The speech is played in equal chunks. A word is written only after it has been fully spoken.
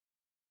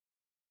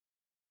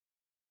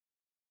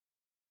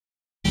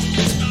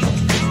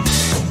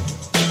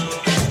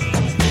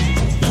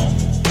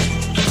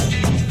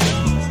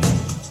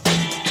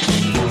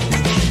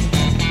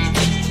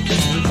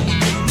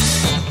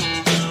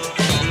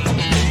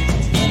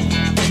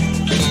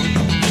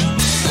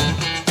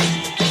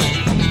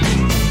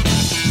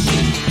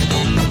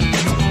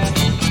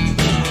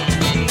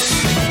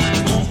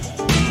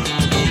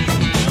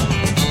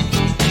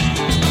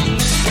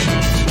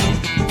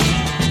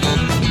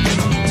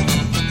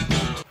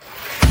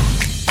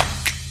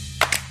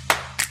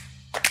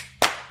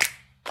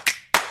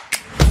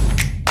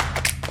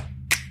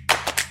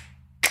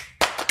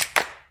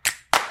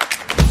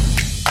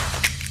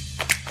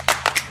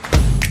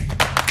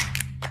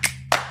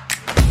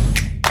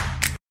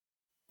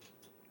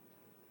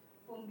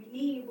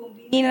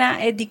Bombinina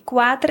é de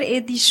 4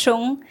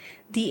 edição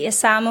de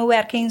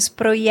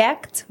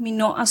samenwerkingsproject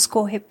Mino as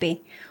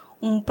COGP.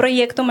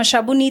 Projeto mais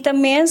bonito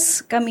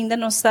mesmo, que ainda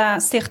nossa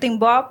Stichting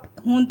Bob,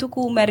 junto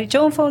com o Mary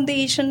Joan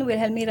Foundation,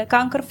 Wilhelmina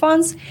Cancer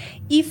Funds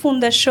e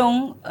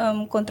Fundação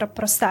contra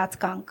Prostate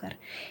Cancer.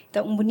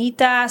 Então,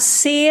 bonita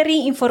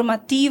série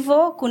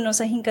informativa com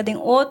nossa hinca de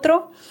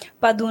outro,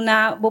 para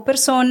dar a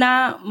pessoa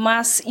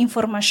mais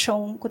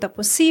informação que é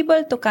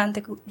possível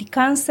tocante de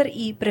câncer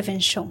e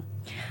prevenção.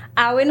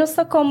 Hoje nós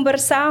estamos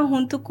conversando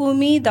junto com o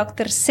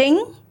Dr.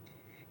 Singh.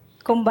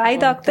 Como vai,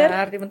 doctor?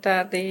 Boa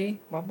tarde.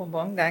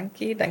 Bom.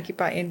 Danke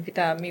para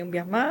invitar-me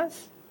vez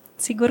mais.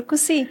 Seguro que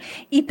sim.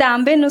 E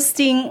também nós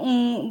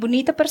temos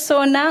bonita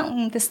pessoa,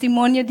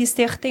 testemunho de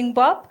Stichting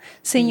Bob,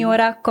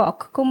 senhora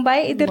Koch. Como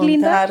vai,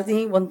 Ederlinda?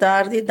 Boa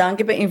tarde.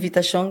 Danke pela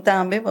invitação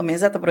também. Para mim,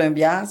 está para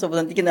enviar, sou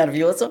bastante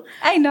nervioso.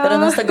 I know. Pero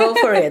nós go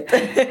for it.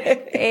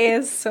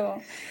 Isso.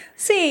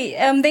 Sim,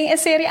 tem a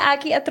série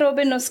aqui a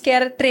Trobe nos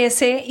quer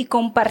trazer e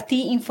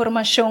compartilhar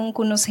informação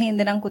com nos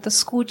gente que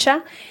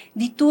escuta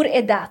de toda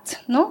idade,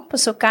 não? Por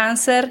o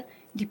câncer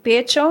de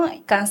pecho,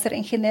 câncer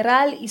em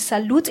geral e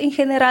saúde em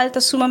geral é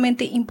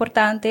sumamente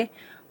importante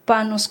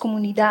para nossa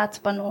comunidade,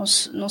 para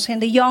nos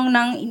gente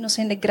young e nos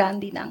gente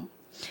grande não.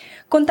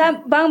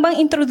 Vamos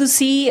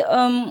introduzir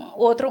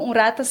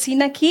rato assim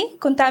aqui.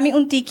 Conta-me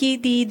tiki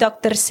de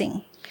Dr.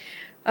 Singh.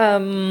 A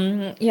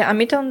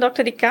mim é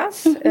dokter de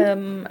casa,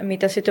 a mim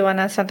situada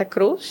na Santa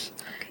Cruz.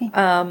 Okay.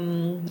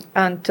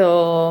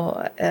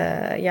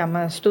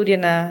 Mas estudia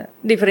na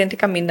diferentes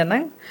caminhos,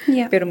 né?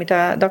 Yeah. Pero mim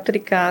é dokter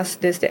de casa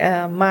desde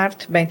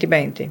março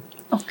 2020.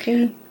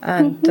 Ok.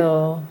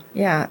 Então,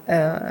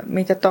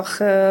 mim é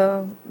toch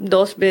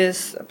 2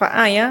 vezes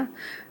para ano.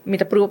 Met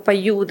de proef para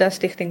ajuda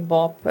Stichting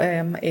Bob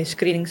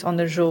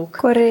screeningsonderzoek.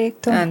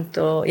 Correcto.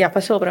 Então,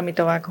 para sobre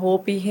met ook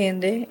hopi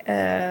gente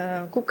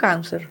com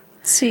câncer.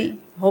 Sim.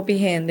 Hopi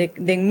gente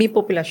de minha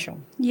população.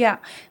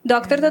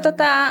 Doctor,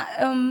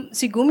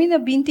 segundo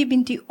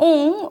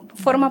 2021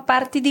 forma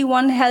parte de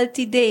One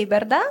Healthy Day,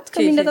 verdade?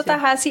 Que ainda está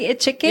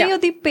fazendo chequeio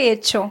de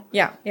pecho.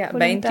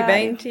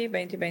 2020,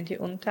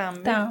 2021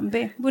 também.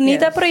 Também.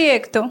 Bonito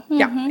projeto.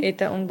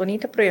 É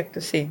bonito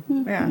projeto, sim.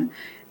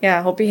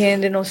 Hopi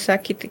gente não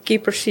sabe que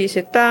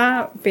precisa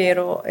estar,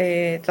 pero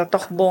está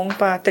toch bom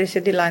para trazer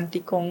adelante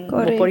com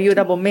por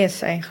ajuda bom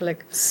mês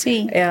eigenlijk.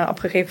 Sim.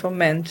 Op een gegeven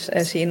moment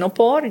zie não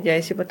pode,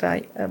 já se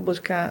botar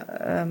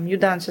buscar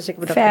mudanças que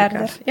botar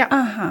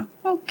Aha.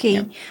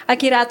 Ok.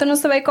 Aqui rato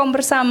nós vai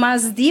conversar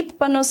mais deep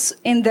para nós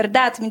em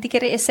verdade, me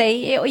querer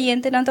esse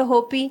oyente não tá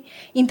hopi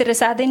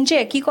interessado em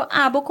que kiko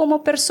abo como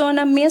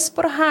persona mes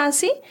por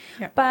hasi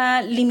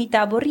para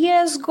limitar o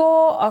risco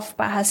ou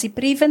para hasi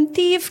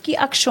preventivo que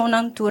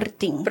accionam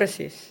turting.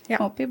 Precies.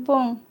 Hopi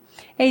bom.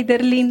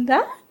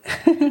 Ederlinda?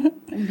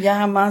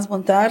 Mais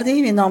boa tarde.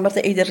 Meu nome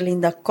é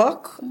Ederlinda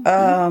Koch.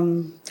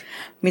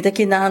 Me está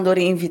aqui na a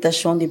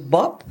invitação de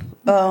Bob,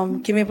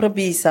 que me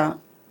propisa.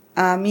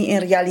 A mim, em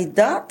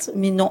realidade,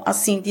 me não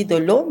assenti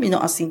dolor, me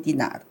não assenti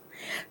nada.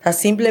 Tá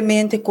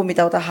simplesmente como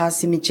eu estava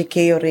fazendo meu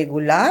chequeio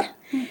regular.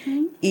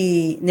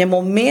 E no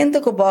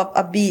momento que o Bob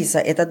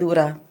avisa, está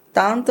dura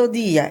tanto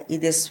dia e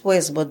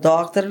depois o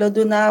doutor lhe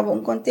dá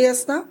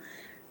contesta.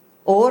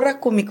 Ora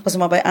comigo, posso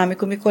mais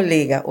com meu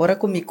colega. Ora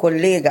com meu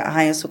colega,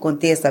 a gente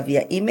contesta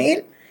via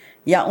e-mail.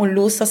 E há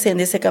luz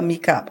acende esse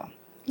caminho capa.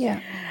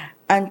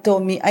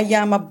 Então, me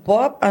chama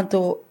Bob,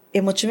 então,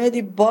 emocionei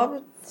de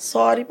Bob.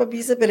 Sorry,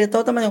 papisa, pero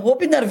eu também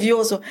roupa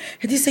nervioso.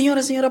 Eu disse,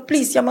 senhora,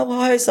 please, chama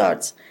o House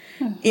Arts.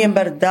 E, em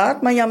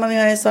verdade, mas chama o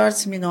House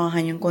Arts, me não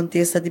arranha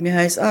contesta de meu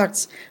House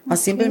Arts. Mas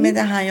simplesmente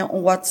arranha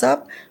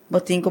WhatsApp,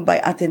 botinho que vai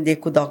atender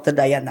com o Dr.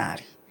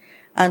 Dayanari.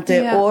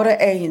 Ante ora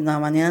na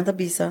maneira da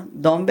bisa,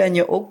 dom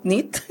benho ook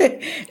niet.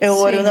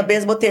 Ora uma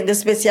vez botando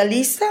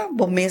especialista,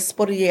 bom mês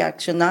por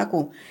reaccionar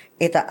com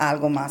eta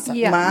algo mais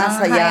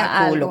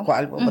allá com o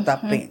qual vou botar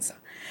pensa.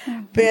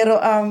 Pero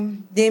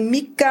de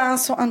mi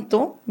caso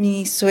anto,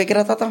 mi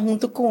suegra está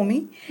junto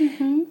comigo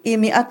e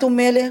me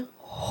atumele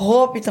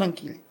hopi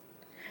tranquilo.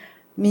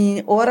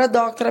 Mi ora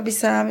doctora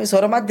bisame,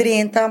 ora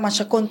madrenta, mas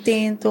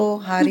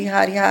contento,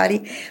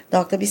 hari.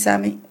 Doctora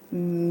bisame,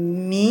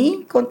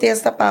 mi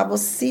contesta para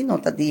você não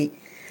tá de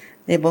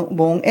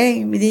bom,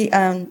 me di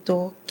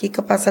anto, que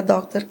passa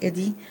doctor? E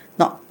di,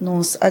 não,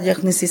 nós a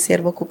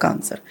diagnosticar com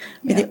câncer.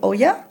 Me di, oh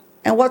yeah,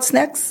 and what's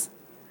next?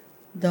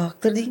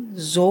 Doctor di,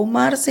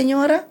 zomaar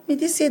senhora, me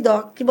disse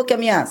doc, que boca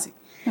me hace.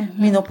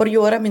 Me não por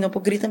llorar, me não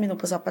por gritar, me não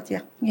por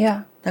sapatear.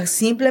 Então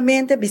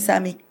simplesmente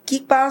bisame,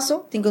 que passo,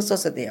 tenho que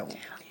suceder.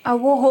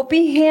 Awo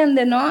hopi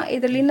gente, não?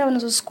 Edelina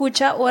nos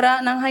escuta,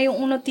 ora não há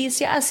uma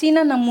notícia assim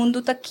na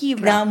mundo tá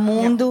quebra. Na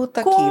mundo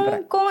tá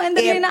quebra. Com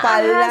Edelina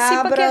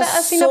a porque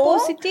assim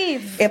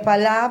positivo. É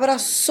palavra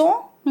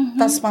só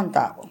tá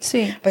espantado.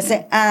 Sim. Mas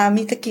a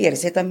mim tá quer,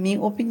 essa é a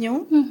minha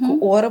opinião. Que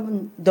ora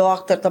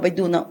doctor tá vai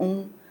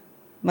dando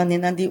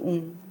maneira de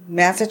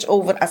message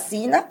over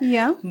assina,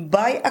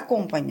 vai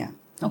acompanhar,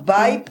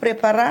 vai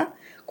preparar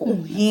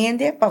com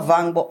gente para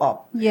vango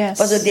up. Yes.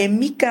 Mas de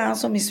mi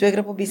caso, minha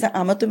suegra pobisa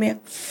ama também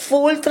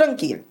full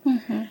tranquilo.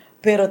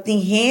 Pero tem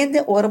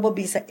gente, ora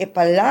bobisa, é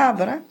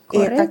palavra,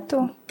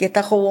 Correto. que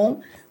tá gewoon,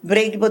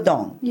 break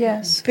bodong.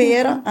 Yes.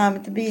 Pero,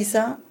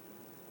 bisa,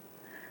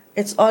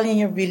 it's all in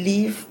your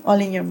belief, all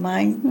in your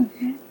mind.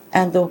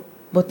 And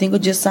botingo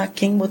just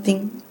quem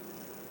boting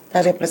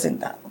tá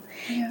representado.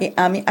 E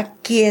a mim,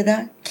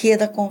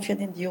 queda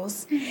confiante em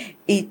Deus.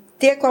 E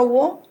te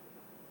qual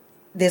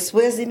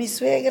depois de minha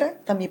suegra,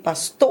 tá meu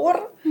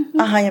pastor,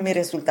 arranha meu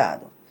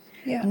resultado.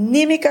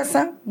 Nem me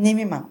casa, nem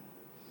me mão.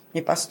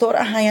 Meu pastor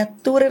arranha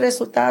todo o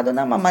resultado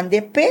na mamãe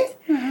de pé.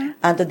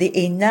 Anto de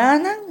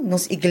enana,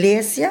 nos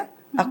igreja,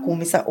 a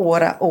começar a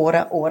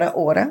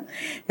ora.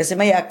 Esse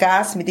meio a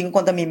casa, me tenho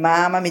conta minha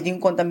mama, me tenho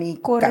conta minha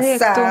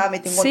casa, me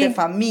tenho conta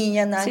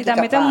família, na que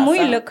também tá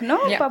muito louco,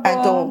 não?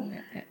 Então,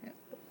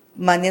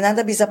 mas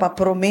nada bisa para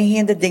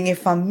prometer de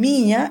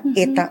família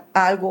é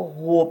algo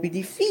hobby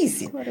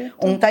difícil.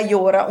 Tá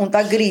llora,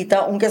 tá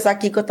grita, que está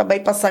aqui que vai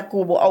passar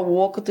cubo ao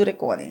outro tu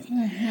recolhe.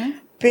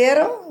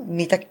 Pero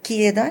me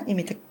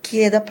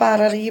queda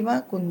para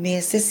arriba com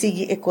nesse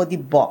sigue eco de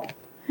Bob.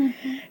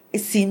 E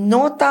se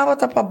não tava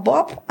para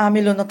Bob, a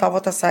mim não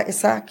tava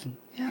essa aqui.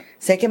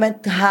 Sei que me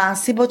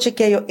se você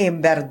quer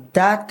em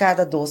verdade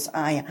cada 2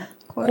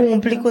 anos.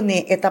 Cumpre com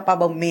ne etapa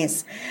bom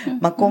mês.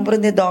 Mas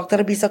compreende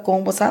doctor bisa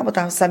como sabe,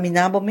 tá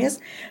examinar bom mês,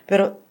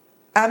 pero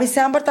a mim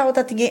sempre tava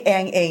tinha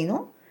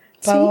não?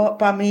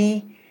 Para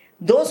mim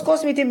 2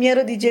 coisas me tem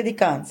medo de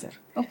câncer.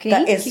 Okay.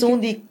 Tá, é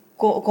de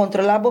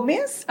controlar bom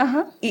mês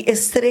e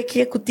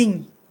estreque que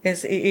tem. É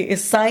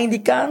sign de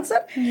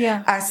câncer.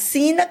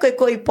 Assim que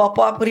coi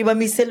pop-up riba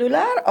mi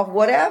celular or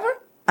whatever.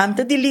 I'm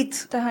to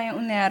delete. Tahaya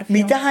um nervo.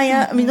 Mi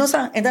tahaya, mi não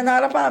sa, ainda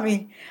nada para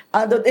mim.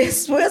 Ando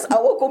depois,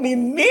 eu com mi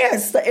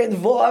mês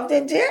involved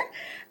em dia,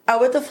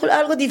 eu tô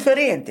falando algo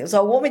diferente. So,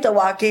 eu me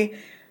tawa que,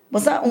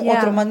 mas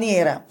outra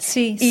maneira.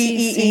 Sim.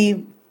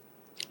 E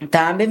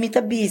também me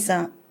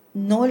tabisa,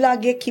 não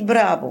lage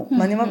quebrado,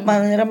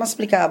 maneira mais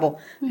explicável.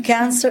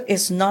 Cancer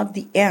is not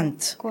the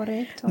end.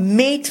 Correto.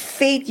 Make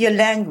faith your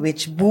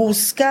language.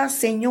 Busca,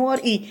 Senhor,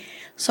 e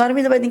sorry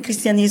me em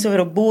cristianismo,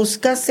 pero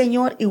busca,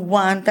 Senhor, e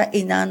aguanta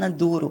e nada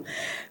duro.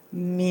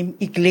 Minha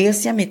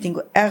igreja, me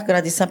tenho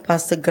agradecer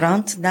Pastor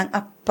Grant, não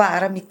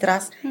para me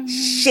traz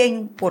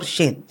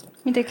 100%.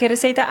 Me te quero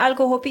aceitar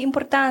algo hopi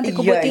importante,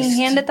 como tem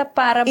gente tá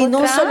para e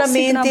não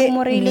somente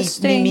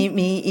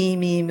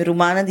minha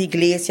romana de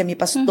igreja, meu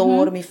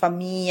pastor, minha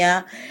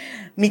família,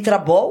 meu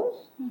trabalho.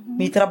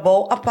 Me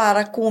trabalho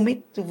para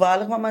comer, tu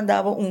vale que me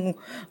mandava um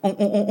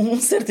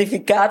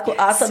certificado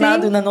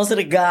assinado no nosso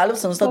regalo,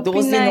 são os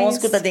 12 de nós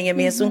que tem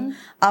mesmo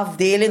a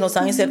dele, nós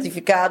temos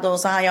certificado,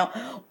 nós temos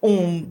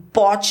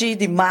pote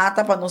de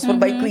mata para nós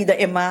poder cuidar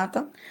e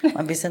mata.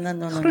 Mas bisa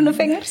não. Bruno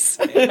Fingers.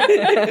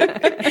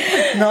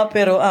 Não,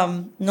 pero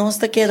nós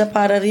te queda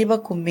para arriba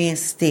com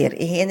mestre.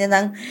 E ele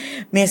não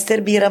mestre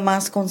vira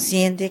mais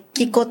consciente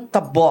que tá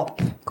bom.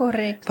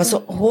 Correto.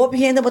 Paso hope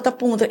gente bota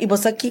punta e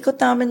você aqui que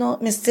também no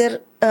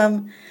mestre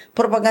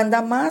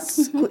propaganda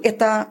mais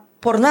eta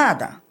por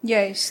nada.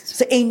 Yes.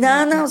 Se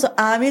enana,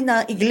 a mim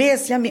na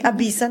igreja me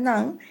avisa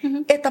não,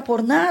 eta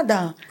por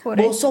nada.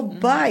 Você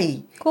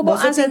vai. Como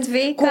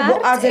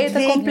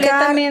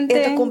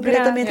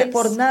completamente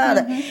por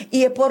nada.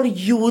 E é por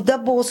ajuda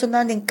você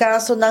não em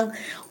caso não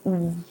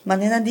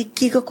maneira de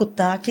kiko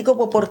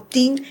por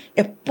ti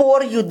é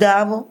por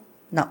ajudar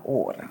na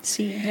hora.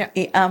 Sim.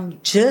 E I'm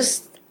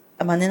just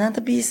a maneira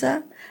de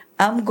bisa,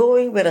 I'm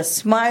going with a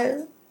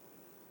smile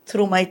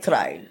through my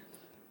trial.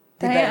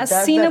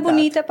 Assim na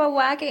bonita para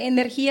o que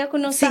energia que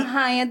nós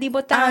arranha de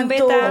botar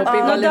beta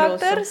no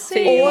doctor.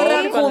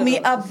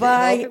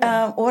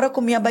 Ora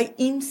comi abai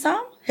imsam,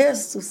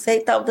 Jesus say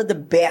tá the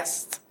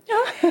best.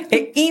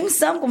 E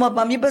imsam como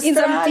para mim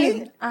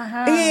bastrali.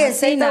 E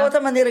sei da outra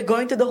maneira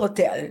going to the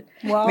hotel.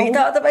 Me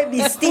tá outra vai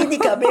vestir de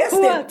cabeça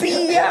de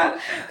pia,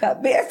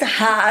 cabeça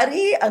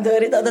hari,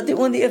 andar dat die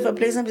onde even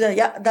plezen bizar.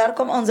 Ja, daar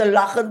komt onze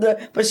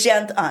lachende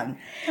patiënt aan.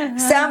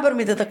 Sempre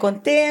me tá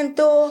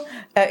contento.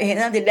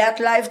 Na de let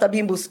life tá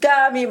bem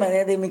buscar me,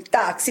 maneira de me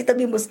taxi tá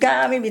bem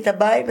buscar me tá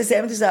vai,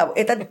 sempre sabe.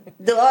 It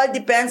all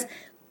depends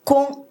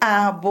com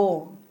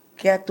abo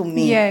que é tu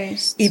me.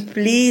 E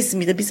please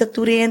me bisa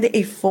tu rende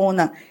e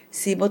fona.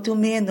 Se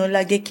você não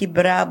lage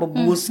quebrado,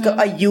 busca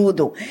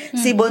ajuda.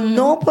 Se você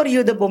não por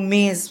ajuda bom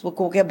mesmo,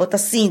 porque você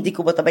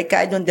síndico, você vai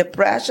cair em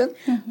depressão,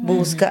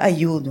 busca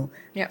ajuda.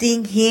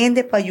 Tem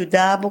gente para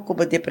ajudar com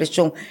a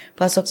depressão.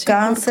 Mas o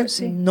câncer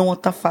não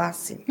está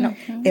fácil.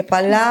 A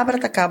palavra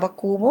acaba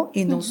com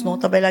e nós não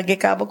também lage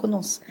acaba com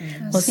nós.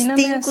 Nós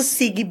temos que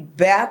seguir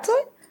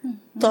battle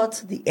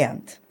tot the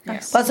end.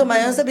 Mas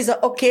amanhã você pensa,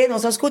 ok,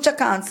 nós escuta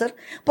câncer,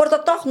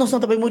 portanto, nós não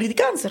também morrer de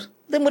câncer.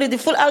 De morrer de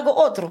algo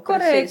outro.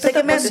 Correto. Você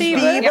que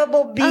viva,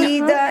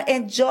 bebida,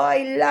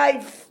 enjoy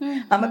life.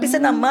 Mas pensa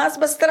na mais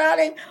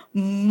bastralem,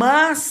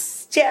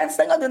 mais chance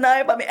tenho de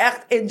não para me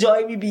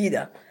enjoy minha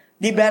vida.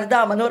 De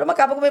verdade, mas não é uma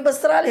capa com minha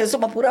bastralem, eu sou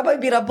uma pura para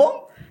virar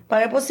bom.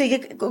 Para eu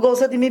conseguir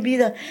gostar de minha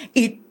vida.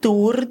 E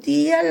todo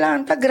dia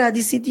lá,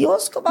 agradeci a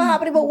Deus que vai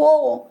abrir o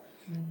ovo.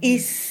 e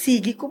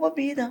sigue com a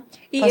vida.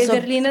 E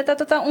Ederlina tá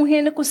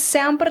gente que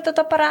sempre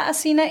tá para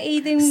assim na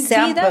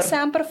vida,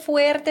 sempre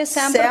forte,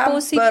 sempre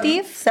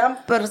positivo.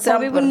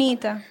 Sempre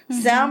bonita.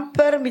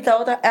 Sempre me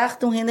tá echt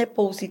gente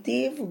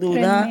positivo,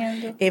 dona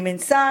e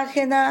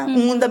mensagem na,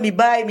 me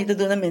vai me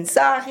dá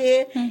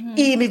mensagem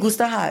e me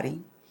gusta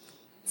Harry.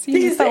 Sim,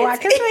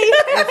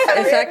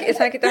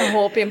 esa que tan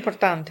hope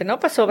importante, ¿no?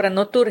 Para sobra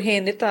no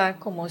turgente ta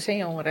como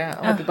señora,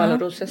 hope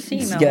valorosa assim,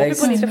 não, hope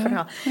bonita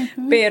verhaal.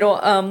 Pero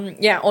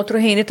outro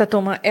gente ta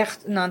toma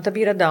echt nanta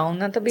bira down,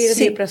 nanta bira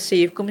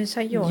depressivo como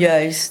ensaio.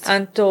 Juist.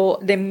 Anto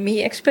de mi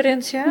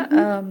experiência,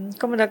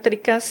 como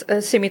doctoricas,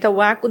 se me ta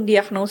wak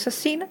diagnose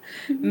assim,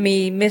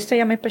 mi mesta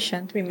ja mijn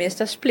patiënt, mi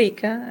mesta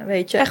explica,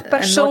 weet je. Echt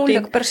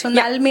persoonlijk,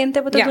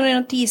 personalmente, wat doen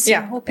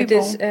notícia. Ja, het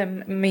is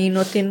mi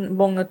notin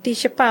bon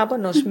notícia pabo,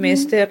 nos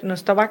mester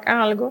nos tabak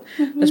algo,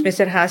 nos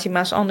mester hasi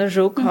mas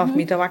onderzoek, of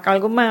mi tabak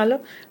algo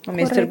malo, nos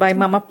mester bij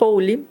mama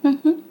Poli,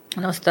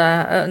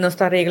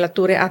 nossa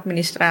regulatura e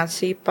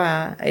administratie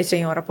para a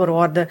senhora por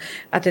ordem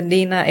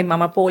atendina e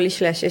mama Poli /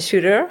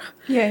 cirurg.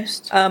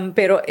 Juist.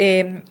 Pero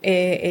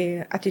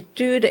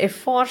attitude e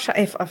força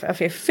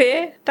e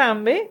fé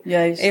também.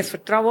 Juist. E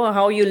vertrouwen,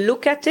 how you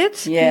look at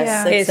it.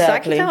 Yes,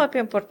 exactly. Isso é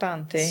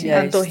importante.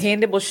 Então,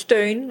 gente bo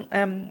steun,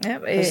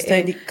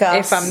 de casa.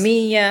 E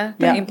família,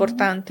 é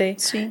importante.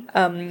 Sim.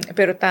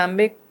 Pero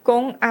também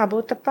com a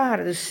bota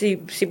para se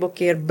você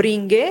quer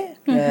brincar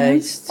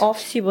ou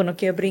se você não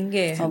quer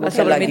brincar. Mas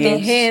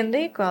tem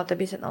gente que até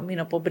diz não, eu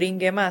não posso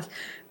brincar mais.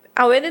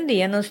 Hoje em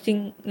dia nós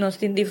temos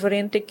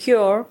diferente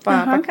cure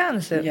para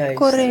câncer.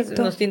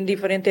 Correto. Nós temos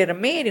diferente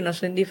remédio, nós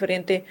temos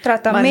diferente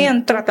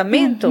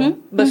tratamento,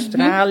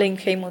 bestraling,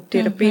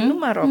 quimioterapia,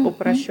 número,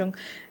 operação.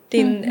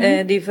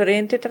 Tem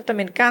diferente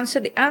tratamento. Câncer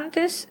de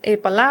antes, a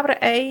palavra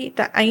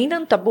ainda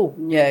um tabu.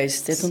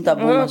 Juist, é um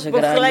tabu, mas é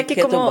grande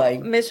que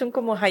mesmo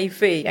como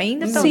HIV,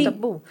 ainda é um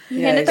tabu.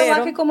 E ainda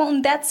está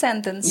como death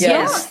sentence.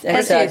 Yes,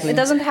 exactly. It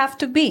doesn't have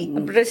to be.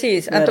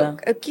 Precies. Então,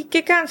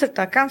 que câncer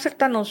está? Câncer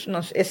está nos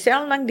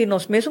cel de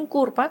nos mesmo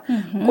corpo,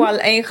 qual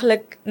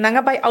eigenlijk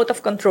não vai out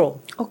of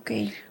control.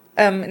 Ok.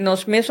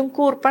 Nos mesmo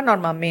corpo,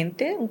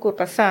 normalmente,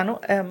 corpo sano,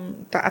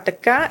 está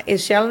atacar é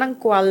cel na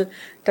qual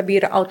está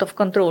vira out of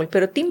control.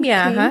 Pero tem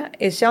viaja,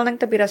 é cel na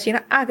está vira assim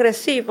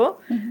agressivo,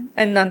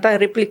 e não está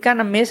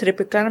replicando mais,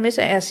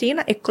 é assim,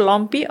 é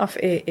clumpy, of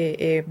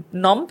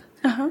numb,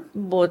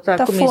 bota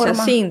começa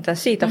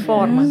assim, tá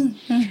forma.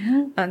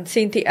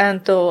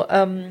 Então,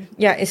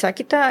 isso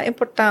aqui está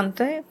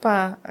importante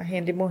para a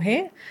gente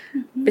morrer,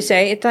 isso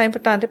está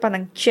importante para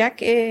não check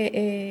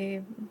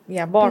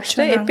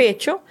borste e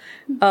pecho,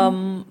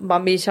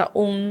 vamos a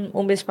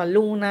vez para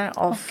luna,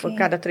 ou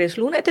cada 3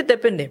 lunas, isso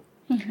depende.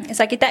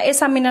 Essa aqui está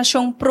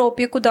examinação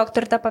própria que o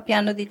doutor está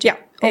papiando de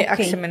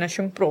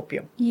examinação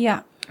própria.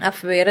 A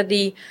ver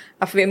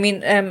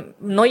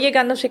não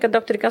chegando a ser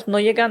doctoricas, não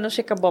chegando a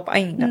ser Bob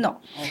ainda. Não.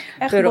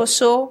 É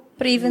só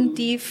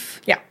preventivo.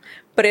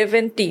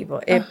 Preventivo.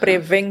 É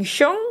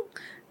prevenção.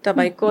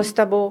 Também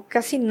custa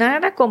quase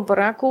nada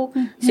comparar com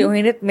se o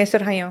gente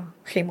mestre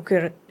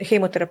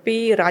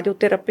quimioterapia,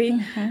 radioterapia.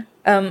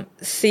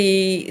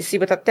 Se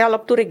você tem a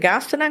altura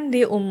gasto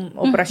de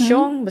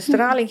operação,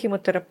 bestraling,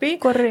 quimioterapia,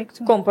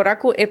 correto. Comparar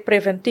com o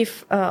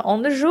preventivo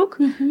onderzoek,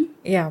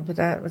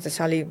 você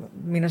sabe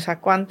menos a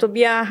quanto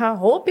viaja,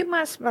 hope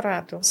mais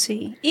barato.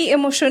 Sim. E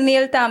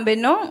emocional também,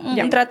 não?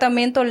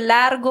 Tratamento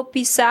largo,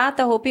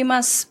 pisata, hope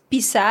mais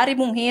pisar e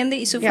gente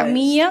e sua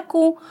família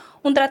com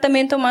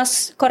tratamento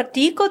mais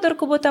cortico, do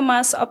que botar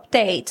mais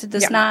update,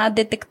 dus na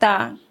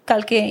detectar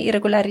qualquer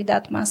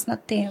irregularidade mais na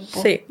tempo.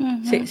 Sim.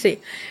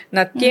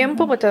 Na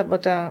tempo,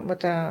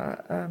 bota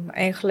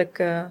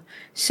eigenlijk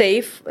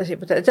safe,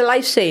 het is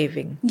life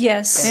saving.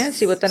 Yes.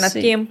 Se bota na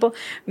tempo,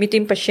 me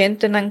tem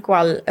paciente na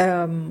qual,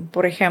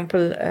 por exemplo,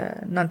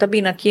 não está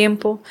bem na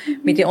tempo,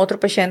 me tem outro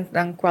paciente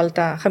na qual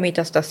está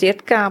gemita está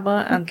certo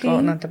caba,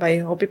 então não está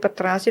vai hopi para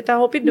trás, está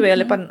hopi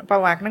duele para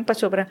wak nang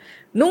pasobra.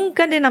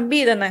 Nunca de na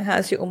vida nang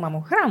hasi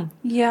mamogram.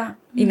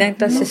 E não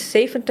está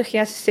 70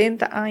 jaar,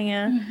 60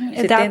 anos,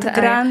 70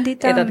 anos.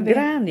 É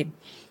grande.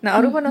 Na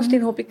Aruba nós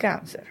temos hopi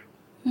câncer.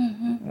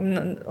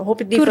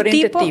 Hopi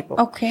diferente tipo.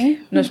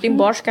 Nós temos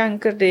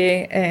borstkanker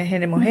de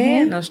gente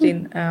mulher, nós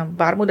temos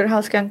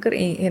baarmoederhalskanker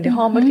e gente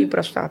homem tem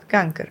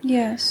prostaatkanker.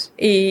 Yes.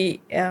 E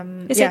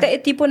esse é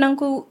tipo nang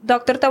o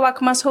dokter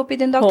tawak mas hopi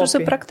den dokter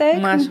sua praktijk?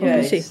 Mas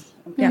hopi, sim.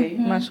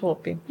 Mas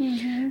hopi.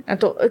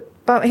 Então,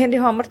 para gente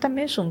homem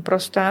também zo'n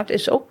prostaat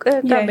is ook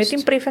também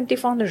tem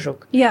preventivo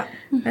onderzoek.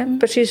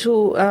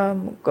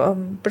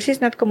 Precies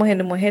net como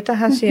gente mulher está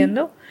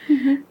fazendo.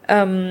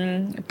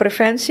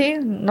 Preventie,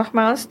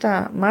 nogmaals,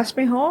 está mais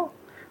melhor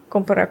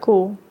comparado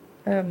com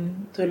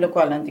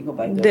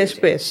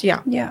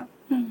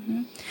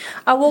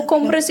depois,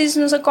 como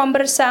preciso nos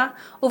conversar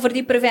over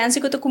die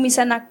preventie que tu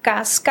começa na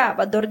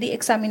cascava door die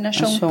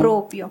examinação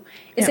próprio.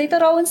 Esse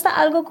trouwens está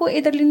algo que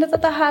Ederlinda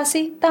tá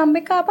fazendo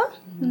também caba?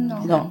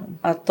 Não.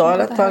 A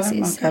tola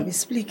não cabe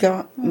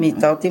explicar. Me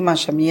tá tem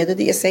mais medo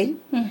de esse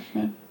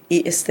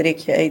e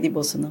estreque aí de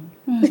bolso não.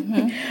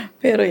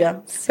 Pero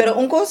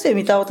coisa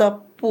me tá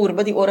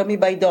purba di ora mi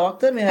bij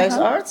dokter, mijn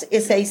huisarts,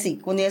 e sei sim,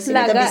 conhece me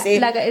da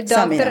Laga e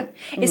dokter,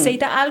 e sei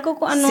tá algo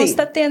que a nós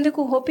tá tendo que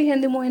o hopi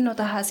gente morre não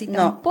tá assim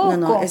tampouco.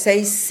 Não, e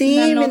sei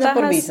sim, me não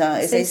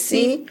provisa, e sei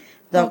sim,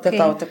 dokter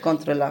tá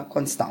controlar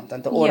constante,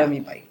 então ora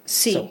mi bij.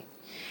 Sim.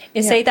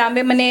 E sei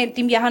também, mané,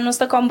 tem viajar nós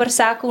tá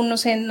conversar com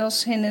nos gente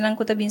não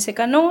que tá bem se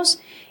canos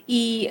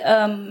e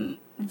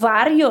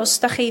vários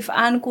tá geef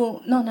aan com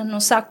não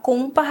sa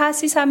compa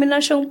se sa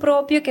nação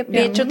própria que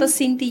pecho tá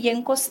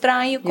sentindo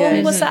estranho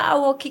como você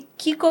awo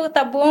kiko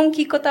tá bom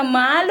kiko tá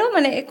malo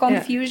mané é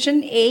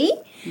confusion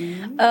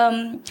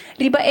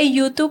riba é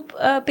YouTube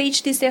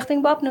page de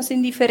Stichting Bob nós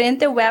tem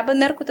diferente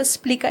webinar que tá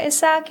explica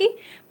isso aqui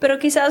pero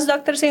quizás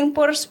Dr. Sen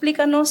por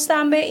explica nós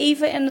também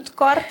even in het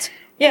kort.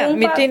 Ja,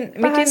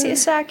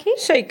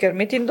 zeker.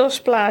 Met in 2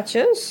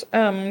 plaatjes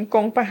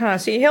com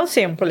Pahasi. Heel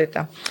simpel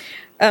ita.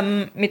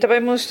 Met daarbij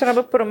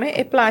mostrava por me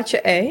e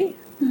plaatje E.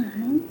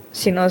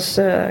 Se nós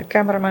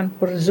cameraman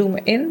por zoom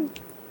in.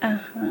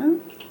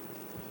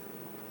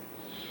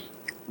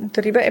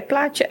 Teriba e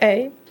plaatje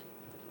E.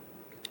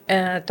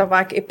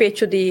 Tawak e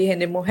pecho di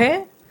hende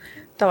mulher.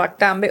 Tawak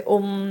tambe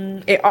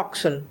e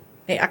oxel.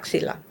 E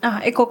axila.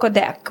 E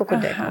cocodec.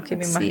 Cocodec. Ok,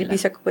 mi mamãe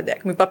disse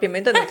cocodec. Mi papi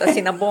mente não tá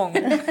assim na bom.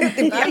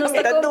 Não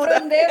se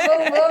compreender,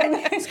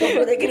 bom.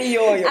 Desculpa de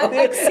criollo.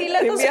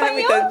 Axila do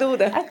espanhol?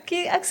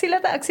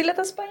 Axila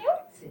do espanhol?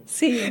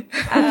 Sim.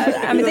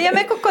 A mim também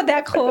é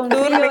cocodec com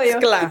criollo.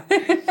 Claro.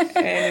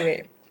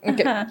 Anyway.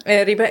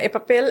 Okay. Riba e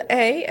papel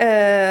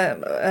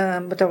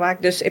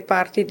betawak dus e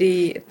parte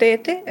di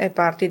tete e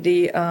parte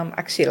di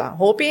axila.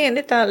 Hopi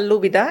ende ta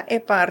lubida e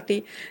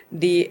parte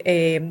di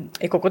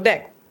e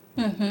cocodec.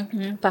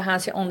 Para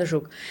fazer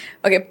onderzoek.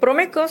 Ok,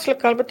 promekos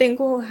local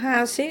betengo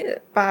hasi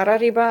para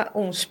riba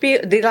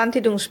spiel, delante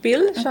de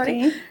spiel,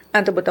 sorry,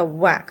 anto bota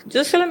wak.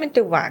 Yo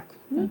solamente wak.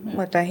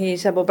 Bota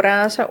hisa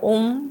bobrasa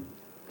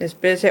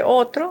después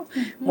outro,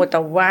 bota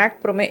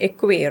wak prome e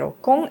cuero.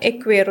 Com e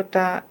cuero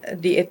ta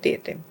di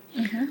etete.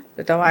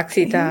 Bota wak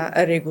si ta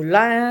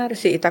regular,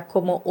 si ta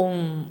como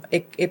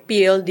e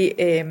piel di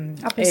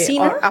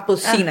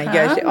apelsina,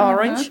 juist,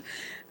 orange.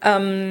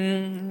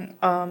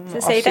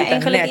 Você está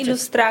eigenlijk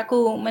ilustrar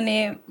com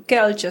mané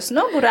keltjes,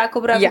 não?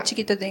 Buraco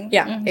chiquito ding.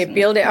 E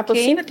piel de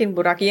apelsina tem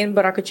buraco e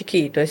buraco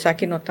chiquito. Essa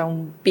aqui não tá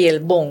piel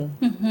bom.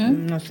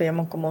 Nós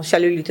chamamos como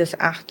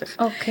celulitis-achtig.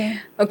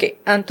 Ok,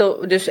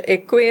 então, dus e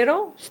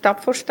cuero,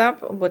 stap voor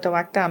stap,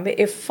 botawak também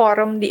e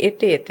vorm de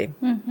etete.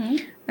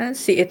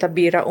 Se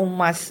etabira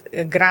mais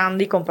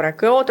grande comparar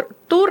com outro,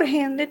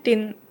 turgende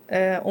tem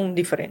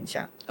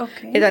diferença.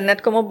 E dan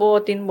net como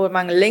botin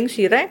mang links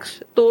e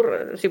rechts,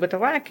 tur si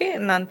betawake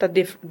nanta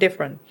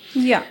different.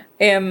 Ja.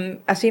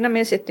 Assim na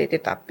mes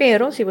eteta,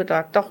 pero si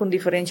betawak toch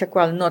diferença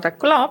qual nota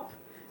klop,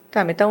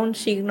 também tá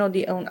signo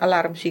de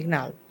alarm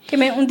signal. Que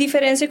é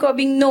diferença com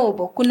bem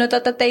novo, com nota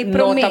tatei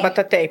pro me. Nota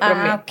batatei pro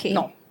me. Okay.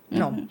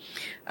 Não.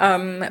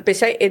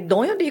 Pensei, é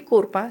dono de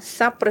corpo,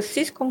 sabe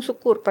preciso como sua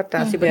corpo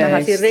está. Se você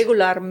faz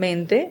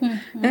regularmente,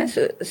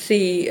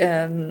 se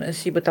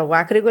você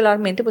faz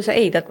regularmente,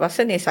 você, dat was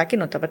nessa aqui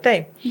não estava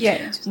até.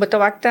 Você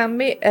faz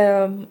também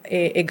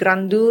a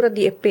grandura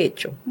de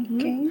pecho.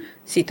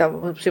 Se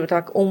você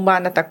faz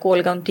banda está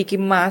colga tiki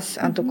mais,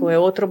 então com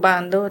outro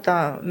bando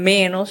está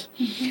menos.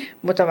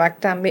 Você faz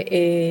também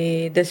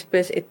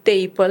depois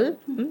taper.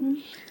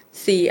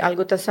 Se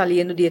algo está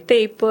saliendo de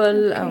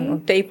taper,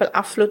 taper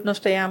afvloed nos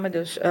chamamos,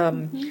 dus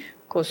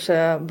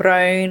coisa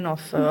bruin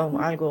of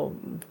algo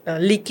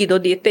líquido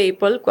de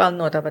taper, qual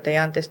não estava até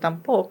antes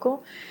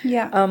tampouco.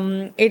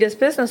 E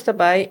depois nós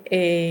também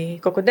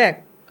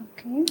cocodec.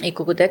 E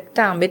cocodec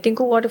também tem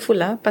que worden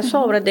voelen. Para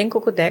sobra den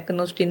cocodec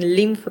nós temos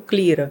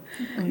linfeklieren.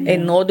 E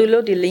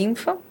nódulo de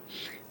linfa.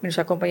 Nós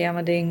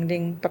acompanhamos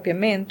den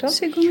papiamento.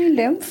 Segundo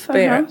linfa.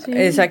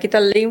 Essa aqui está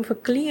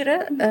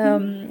linfeklieren,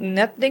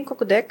 net den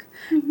cocodec.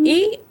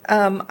 E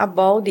a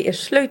bouw die is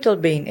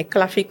sleutelbeen, e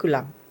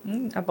clavicula.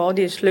 A bouw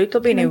die is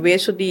sleutelbeen, e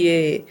weso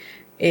die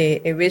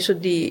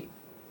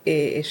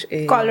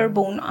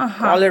collarbone.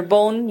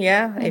 Collarbone,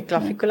 ja, e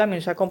clavicula,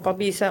 mas já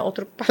compabisa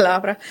outra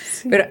palavra.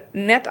 Pero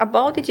net a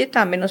bouw die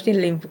também nós tem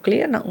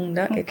linfeklieren na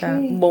onda, e tá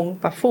bom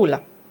para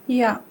fula.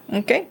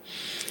 Ok?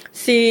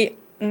 Se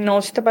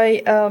nós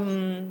também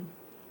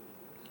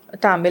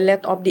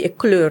let op die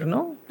kleur,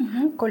 no?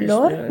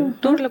 Kleur.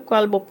 Tudo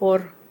qual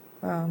por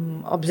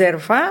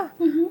observar,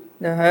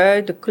 de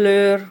huid, de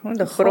kleur,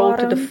 de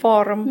grootte, de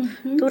vorm.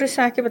 Tudo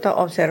isso aqui você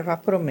observar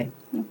por mim.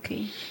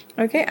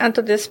 Ok,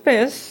 então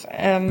depois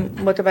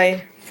moeten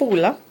wij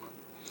voelen.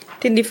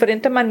 Tem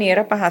diferente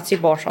maneira para fazer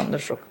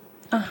borstonderzoek.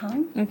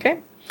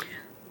 Ok?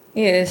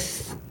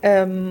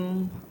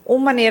 Uma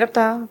maneira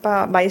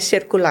para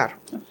circular.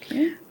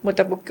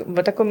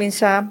 Você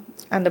começar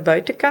aan de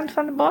buitenkant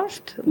van de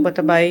borst.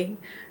 Você vai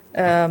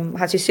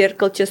fazer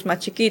cirkeltjes maar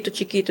chiquito.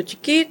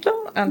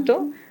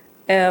 Então,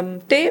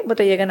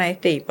 você chega na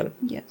table.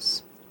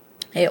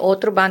 E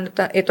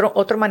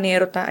outra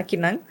maneira tá aqui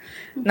na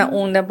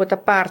onda você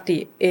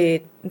parte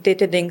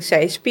tete den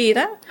 6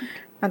 spira.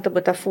 En dan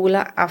bota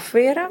fula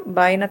afuera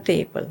bij naar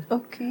tepel.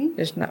 Okay.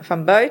 Dus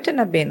van buiten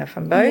naar binnen,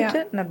 van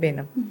buiten naar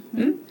binnen.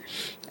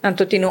 En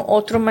tot in een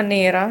andere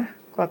manier,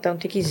 qual un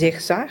tiki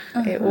zigzag,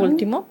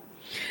 último.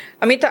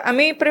 A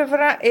mim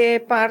prefera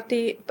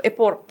parti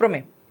por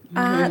me.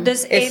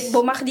 Dus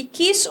você mag die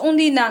kies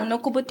onde não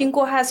como tem que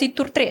fazer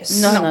por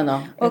três.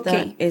 No.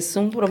 Okay. Es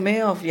un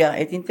promedio,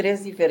 es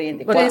tres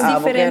diferentes. Três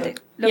diferentes.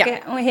 Lo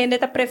que a gente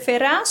tá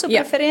preferar, sua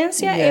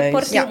preferência é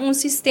porque um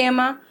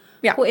sistema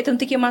que é um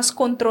pouquinho mais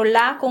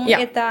controlar com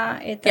esta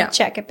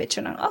check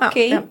picture.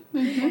 Ok.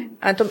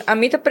 Então, a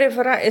mim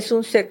prefera é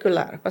um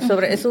circular.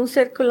 Sobre é um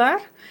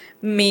circular,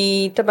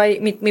 me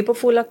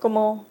pofula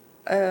como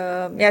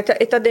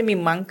esta de mi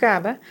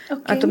mancaba,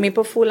 então me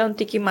pofula um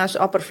tiki mais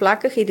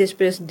oppervlakkig e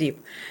depois diep.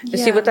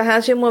 Dus se você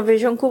faz uma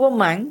visão como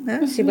man,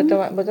 se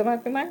você vai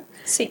man,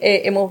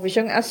 uma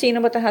visão assim,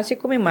 não você faz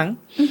como man,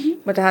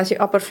 você faz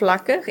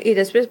oppervlakkig e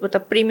depois você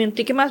prime um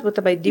tiki mais,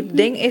 você vai diep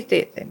ding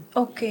este.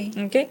 Ok.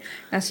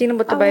 Assim não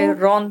você vai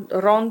rond,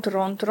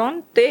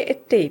 te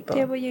tape.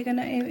 Te vou chegar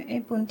na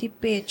ponte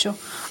pecho.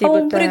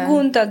 Uma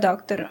pergunta,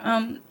 doctor.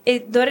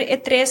 É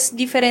três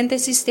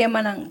diferentes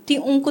sistemas.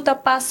 Tem que tá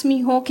pas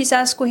melhor,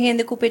 quizás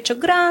correndo com o pecho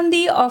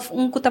grande,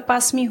 ou que tá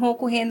pas melhor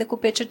correndo com o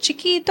pecho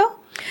chiquito.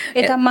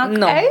 Het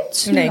maakt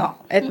uit? Nee,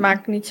 het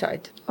maakt niets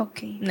uit.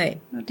 Oké. Nee.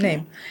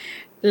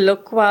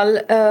 Lo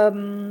qual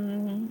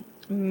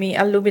mi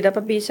allubida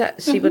papisa,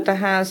 si bota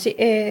hasi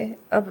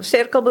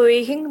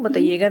cirkelbeweging, bota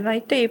llega naar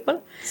je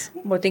tepel,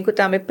 bota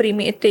incutame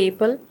primi e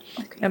tepel,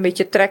 een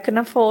beetje trekken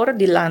naar voren,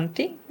 die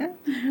lanti,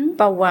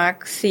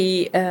 pawak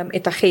si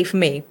eta geef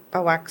mee,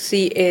 pawak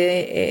si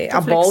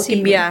about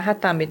in viaja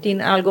también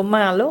tiene algo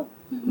malo,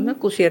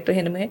 com certo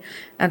rendimento,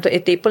 então o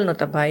tepel não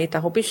está bem, está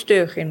hopi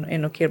stug en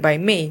een keer bij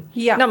mee.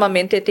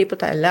 Normalmente o tepel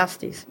está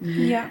elastisch.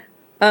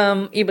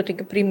 E betekent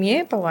que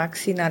primeiro para o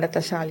axi nada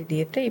está sali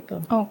de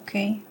tepel.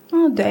 Ok.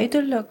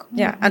 Duidelijk.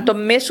 Ja, então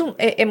mesmo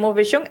a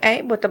movição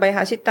é, bota vai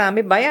hasi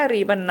também vai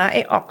arriba na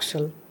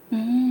oxel.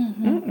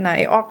 Na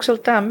oxel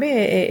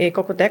também,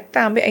 cocodec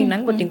também, aí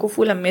não botin que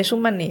fula mesma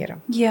maneira.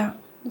 Ja.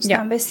 Dus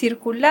também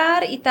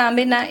circular e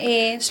também na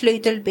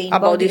sleutelbeen.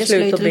 About de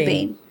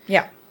sleutelbeen.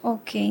 Ja.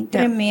 Ok,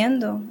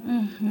 tremendo.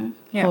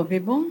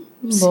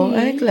 Bom,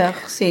 é claro,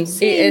 sim.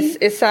 E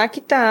essa aqui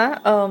tá,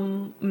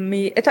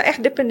 está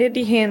echt depender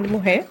de gente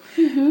mulher.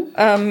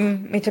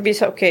 Me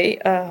tabisa, ok,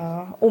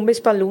 vez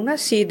para luna,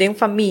 se tem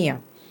família.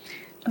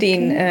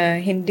 Tem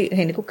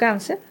gente com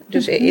câncer,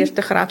 dus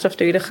eerste graads of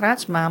tweede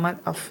graads,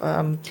 mama of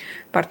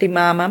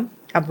partimama,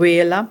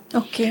 abuela.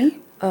 Ok.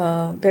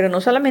 Pero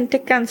no solamente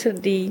cáncer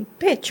de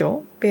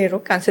pecho,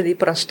 pero cáncer de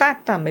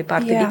prostata também,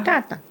 parte de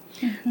tata.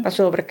 Maar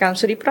sobre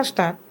câncer de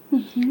prostata,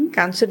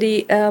 câncer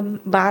de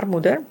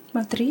baarmoeder.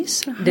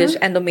 Matriz. Dus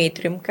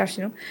endometrium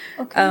carcinom.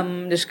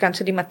 Dus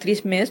câncer de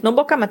matriz mesmo. Não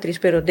boca matriz,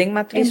 pero ding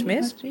matriz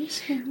mesmo.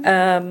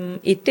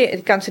 E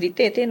câncer de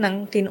tete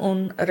não tem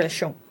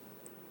relação.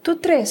 Tu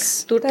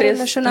três.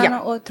 Relacionado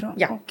na outro.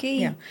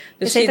 Ok.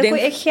 Dus é com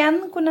o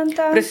gen com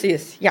anta.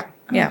 Precies, ja.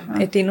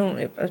 E tem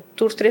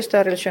todos três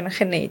está relacionado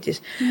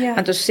genetisch.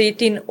 Então se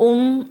tem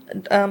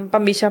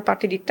pamisa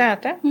parte de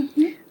tata,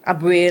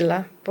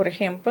 abuela, por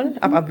exemplo,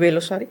 abuelo,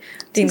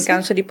 tem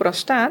câncer de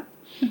prostata.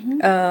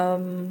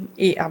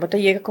 E abata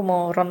chega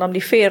como rondom de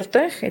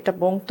 40, é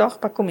bom toch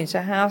para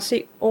começar a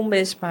fazer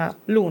vez para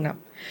luna.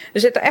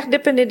 Dus het echt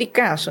depende de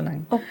caso, né?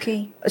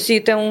 Ok.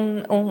 Se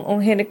tem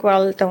gente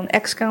qual tem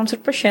ex-cancer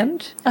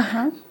patiënt,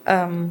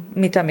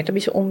 mita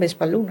bisa vez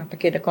para luna, para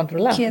que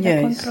controlar.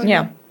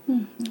 Ja.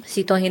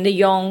 Se tem gente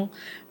jong,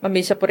 maar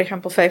bisa por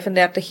exemplo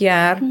 35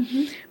 jaar,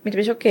 mita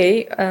bisa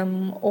ok,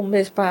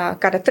 vez para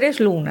cada 3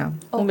 luna,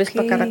 vez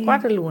para cada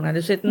 4 luna.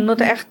 Dus het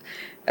not echt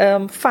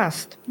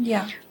fast.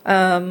 Ja.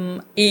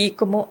 E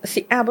como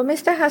se abo mes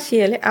está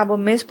haciendo, abo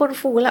mes por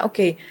fula,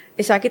 ok,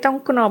 essa aqui tá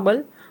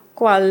knobbel,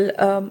 qual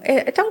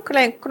é um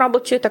klein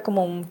knobbeltje, tá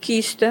como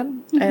quiste,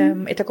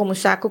 tá como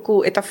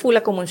saco, tá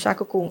fula como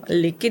saco com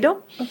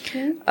líquido.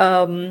 Ok.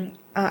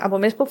 Abo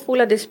mes por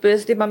fula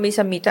depois de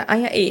mamisa mita,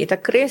 tá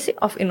cresce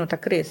of não tá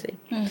cresce.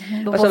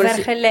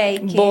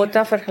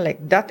 Bota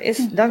vergelijken. Dat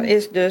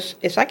is dus,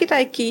 essa aqui tá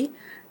aqui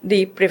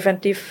de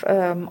preventief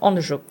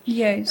onderzoek.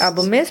 Juist.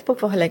 Abo mes por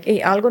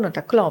vergelijken, algo não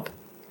tá klopt.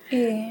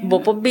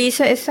 Bopo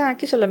bisa essa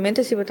aqui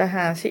solamente se você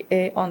faz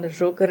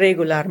onderzoek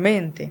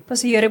regularmente.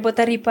 Pues yo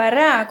rebota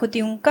reparar que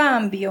tiene un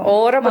cambio.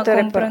 Ora botar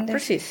reparar,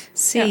 precies.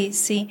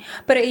 Sí.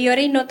 Pero yo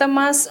nota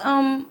más,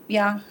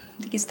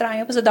 que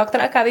estranho, pues el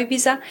doctor acaba de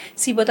pensar,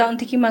 si botar un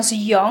tiki más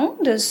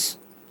young, dus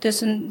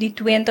tussen die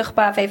 20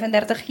 para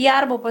 35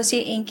 jaar, vou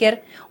ser een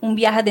keer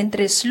viaje de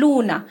 3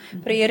 lunas.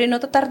 Pero yo no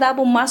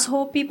tardaba más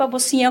hopi para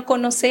você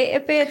conhecer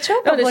o pecho,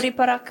 para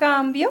para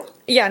cambio.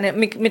 Ja,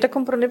 me te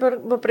comprende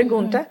por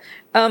pregunta.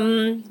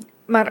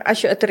 Maar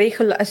als je het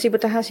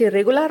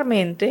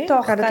regularmente,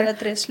 cada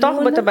 3 lunas,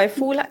 toch moet je bij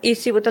voelen, en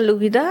si je het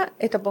luida,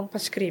 het bon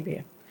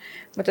prescribir.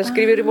 Bota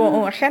escrever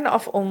uma agenda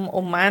of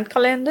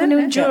maandkalender.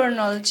 Um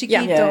journal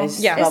chiquito.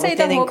 Juist. Ja. Vamos Esse aí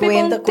ter tá em bom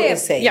conta com tip.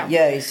 esse. Ja.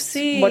 Juist.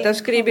 Sim. Bota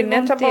escrever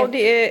net bom about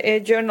tip. the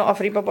journal of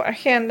riba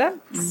agenda.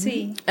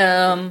 Sim.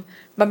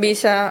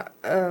 Babisa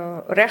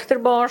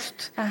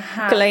rechterborst,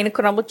 Aha. kleine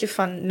krabbeltje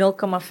van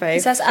 0,5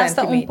 Quizás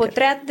hasta centimeter.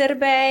 portret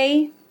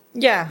erbij.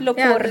 Ja,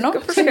 Locor, dus no?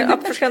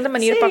 op verschillende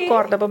manieren Sim. para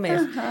corda para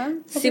mês.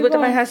 Aham. Se você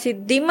vai fazer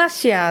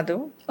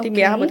demasiado, Ok. tem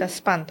viaja para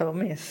espanta para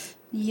mês.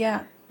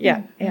 Ja.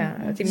 Ja, ja.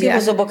 Tem Se viaja.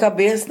 você boca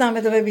cabeça, não,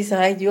 mas vai pensar,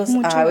 ai Deus,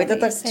 Muito ahorita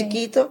tá mais,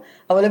 chiquito,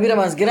 agora vira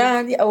mais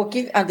grande,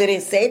 a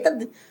receita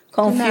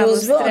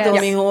confuse, Não, então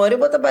melhor, eu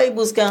vou também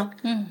buscar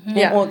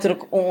Ja.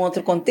 um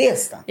outro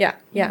contexto. Ja,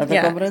 ja, Tá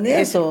ja. compreendendo?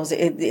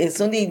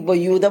 Isso não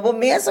ajuda para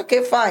mês,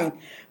 ok, fine.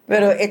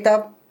 Pero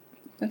está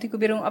Não tem que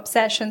haver uma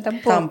obsession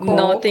tampouco. Tampouco.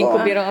 Não tem que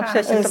haver uma Aham.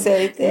 obsessão.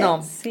 Aceite.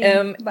 Não. Sim,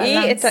 E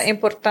balance. é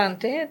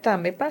importante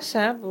também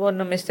passar,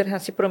 quando mestre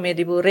se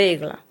promete por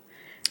regla.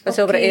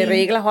 Sobre Ok. a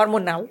regla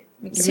hormonal.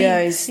 Sim,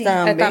 juist sim.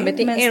 Também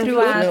tem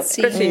Menstruatie.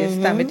 invloed. Precies,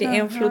 também tem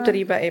invloed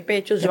riba é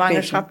pecho.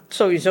 Zwangerschap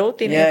sowieso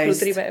tem Juist.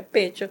 invloed riba é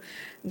pecho.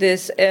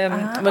 Dus,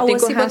 Ah, ou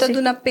se bota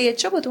do na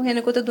pecho, bota um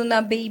rene do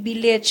na baby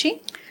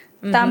leite,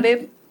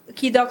 também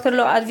que doctor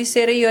lo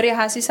advisere yori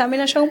hasi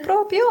examinação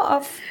próprio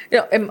of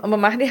Ja,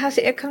 maar die has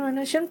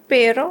examination,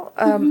 pero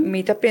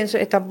mita penso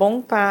está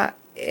bom para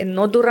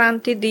no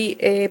durante di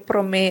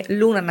prome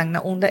luna nang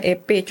naunda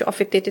pecho of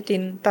it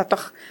tin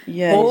tatach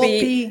Yes.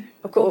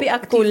 Hopi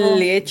activo.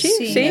 leche,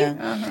 Sim. sim.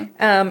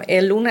 Aham.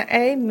 Luna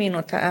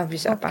minuta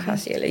avisa para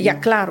hasele. Ja,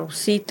 claro,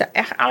 cita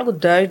echt algo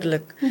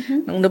duidelijk.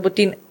 Nang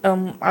botin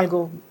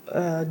algo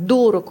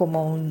duro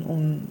como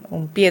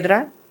un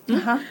piedra.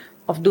 Aham.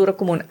 Of duro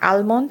como un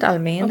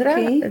almendra.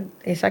 Ok.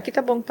 Essa aqui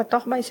tá bom para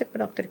toch mais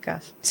para doctor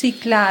caso. Sim,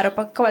 claro,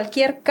 para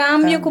qualquer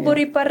cambio que você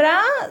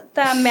reparar,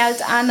 tá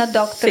meld aan na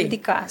doctor Sim. de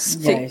casa.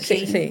 Sim,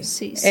 Juist.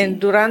 sim, Sim, En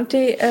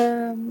durante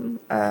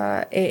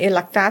a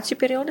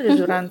lactatieperiode, dus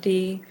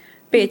durante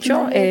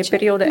pecho,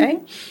 periode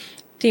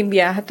tem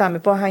viaja também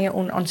pode haver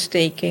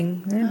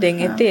ontsteking,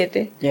 dingen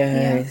tete,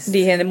 Yes.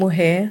 die de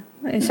mulher.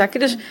 Exacto.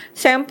 Dus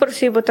sempre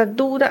se você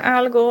dúvida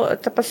algo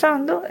está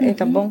passando, é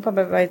tá bom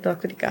para vai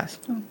doctor de casa.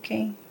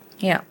 Ok.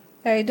 Ja.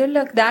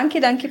 Duidelijk. Dank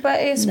je para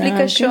a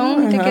explicação.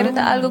 Dank je. Te quero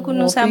dar algo que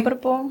não Hopi. sempre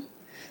po.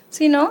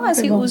 Se não,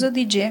 assim bom. usa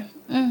DJ.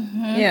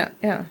 Ja,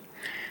 ja.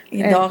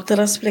 E doctor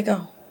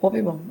explica,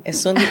 hobby bom, é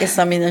só de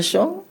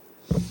examinação,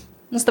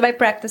 Não está by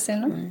practicing,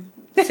 não?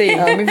 Sim.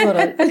 me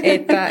foral.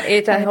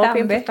 Eta Ai, hoop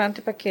também.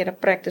 importante para que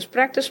practice.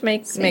 Practice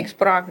makes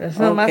progress.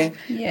 Ok. Mas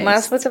Yes.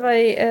 mas você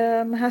vai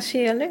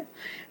fazer.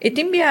 E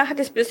tem viagem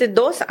depois de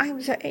 2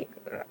 anos.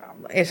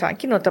 Essa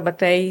aqui não estava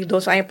até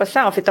 2 anos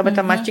passados.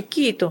 Estava mais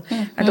chiquito.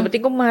 Então tem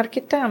que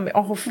marcar também.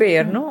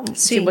 Ongeveer, não?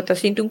 Se Sim. você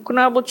sente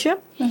knabbeltje.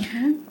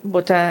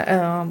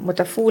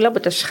 Bota fula,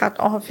 bota schat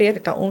ongeveer.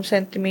 Está 1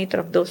 centimeter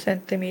of 2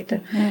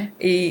 centimeter.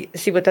 E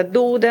se você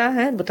dúvida,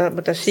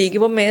 bota sigue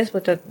o mês,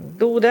 bota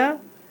dúvida.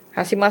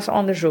 Has mais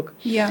onderzoek.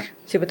 Ja.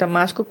 Se você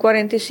mais com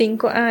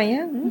 45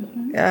 anos,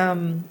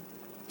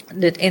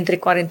 entre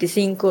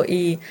 45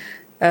 e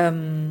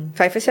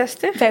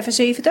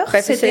 65, 75,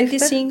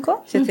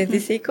 75.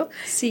 75,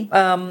 Sim.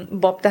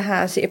 Bob da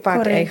Hase é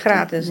parte é Correcto.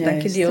 grátis. Yes.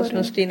 Dank je Deus, Correcto.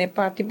 nos tem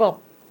parte Bob.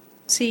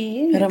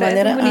 Sim, Pero tá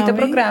maneira um bonito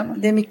programa.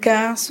 de mi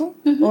caso,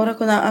 ora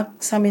quando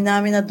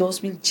examinamos na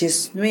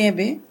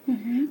 2019,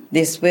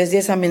 depois de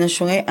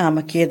examinação é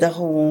ama queda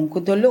com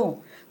dolor.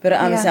 Pero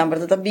a mim Yeah. sempre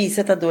tá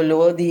bisa tá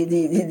dolor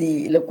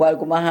de lo qual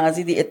como a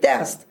de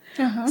teste.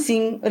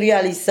 Sem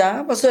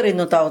realizar, passou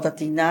não tá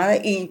nada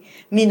e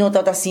me não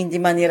tá assim de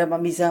maneira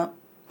mamisa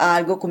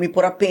algo que me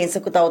por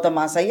pensa que tá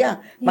mais allá.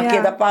 Mas Yeah.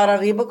 queda para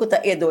arriba que tá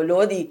é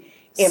dolor de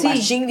é Sim,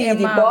 machine é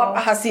de mal. bob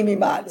assim me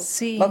mal.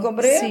 Sim, Mas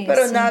compreende? sim,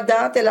 Pero sim.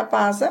 nada te la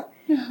passa.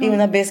 E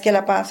uma vez que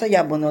ela passa,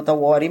 já não tá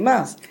worry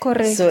mais.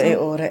 Correto. So é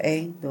hora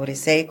dore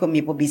sei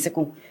comigo bisa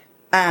com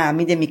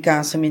me de mi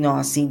caso me não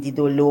assim de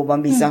dolor,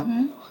 bambisa.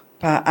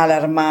 Pa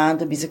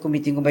alarmando, bisa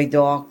comigo com o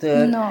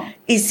doctor. Não.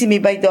 E se me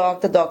vai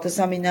doctor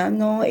examinar,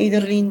 não,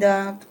 ieder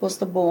linda,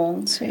 custa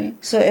bom. Sim.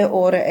 So é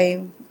hora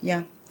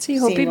ja. Sim,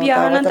 hopi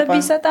viajan na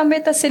bisa também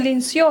tá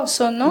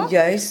silencioso, não?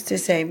 Juist,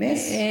 sei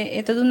mesmo.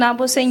 Ito do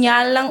nabo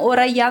senyal lang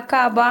ora ya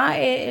acaba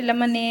la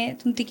mane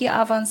tuntiki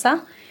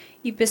avança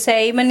e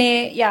pensei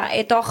mane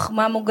é toch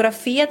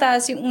mamografia tá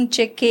assim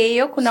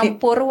chequeio com não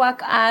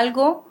porwak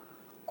algo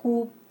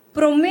que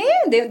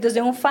promete desde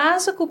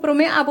fase que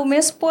promete abo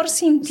mes por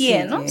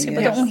sentir, não? Se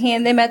botar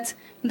rende met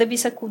da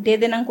bisa ku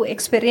dede nang ku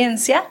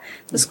experiência,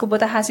 dus ku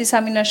botar hasi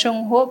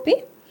examinação hopi,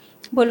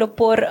 bolo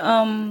por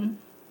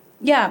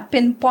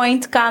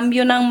pinpoint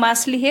cambio ng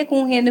mas lihe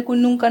kung hindi ko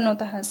nunca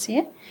nota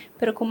hasi.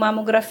 Pero kung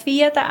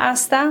mamografia ta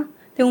hasta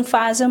tem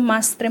fase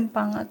mais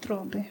trempang a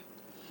trobe.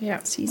 Ja.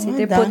 Sim,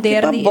 tem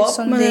poder de nada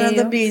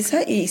sondeio.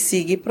 bisa e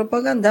sigue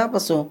propaganda,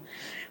 passou.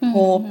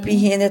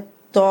 Hopi hene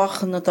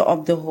toch não tá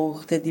op de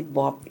hoogte de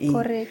Bob.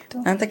 Correto.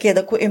 Anta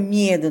queda com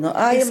medo, não?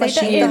 Ai, a Esse aí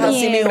tá machine tá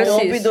assim, me Precies.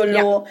 rompe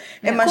dolor.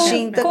 É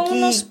machine tá Com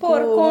nos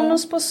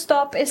por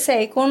stop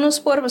essay, com nos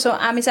por, so,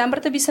 a mi sempre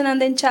te bisa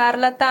nanden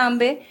charla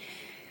tambe,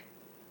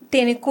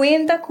 tiene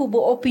cuenta que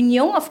bo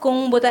opinión of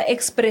como bota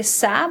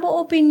expresar bo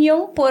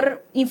opinión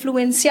por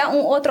influenciar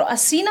un otro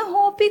así na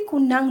hopi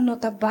kunang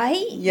nota bay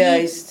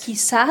Juist. y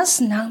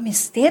quizás nang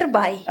mister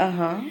bay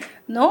Aha.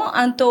 no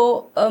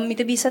anto mi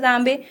te bisa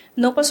tambe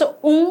no paso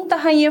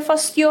tahanya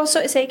fastidioso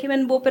ese que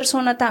men bo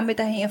persona tambe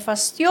tahanya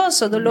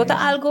fastidioso do lota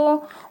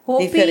algo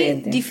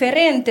hopi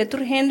diferente tu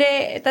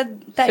gente ta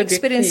Subjectief,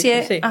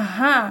 experiencia sí.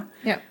 ajá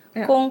Ja,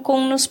 ja.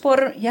 con nos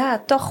por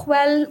toch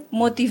wel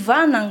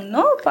motivanan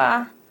no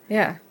pa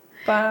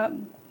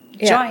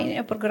join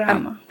el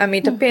programa. A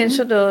mim tá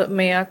penso do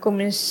minha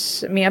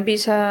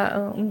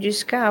bisa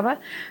discava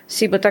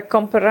se botar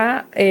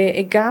comprar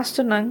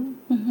gasto nan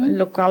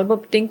local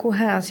bob tem que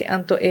hasi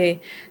anto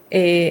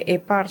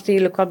parte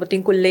local bob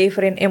tem que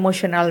leveren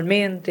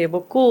emocionalmente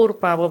bob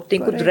curpa bob tem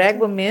que drag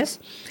bob mes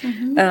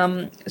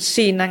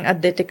se nan a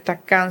detectar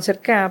câncer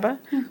caba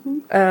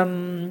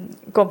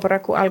comprar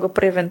com algo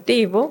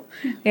preventivo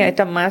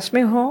tá mais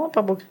melhor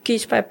para bob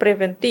quis para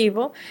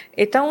preventivo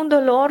tá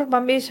dolor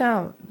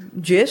bambisa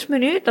 10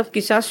 minutos of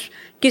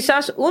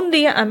quizás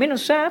dia a mim não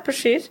sei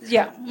precies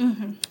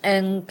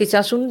en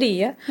quizás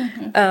dia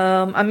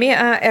a mim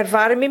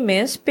ervaren me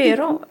mes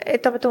pero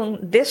estava um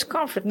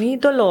discomfort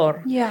niet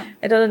dolor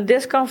então um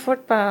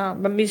discomfort para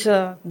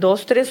misa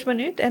 2-3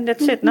 minutos and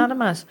that's it nada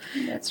mais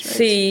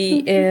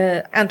se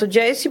anto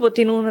já se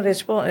botin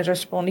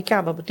responde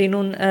caba botin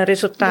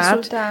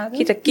resultado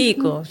que tá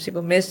kiko se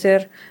bo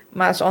meester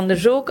mas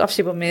onderzoek of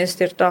se bo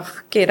meester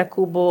toch queda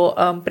cubo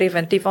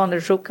preventivo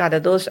onderzoek cada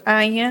 2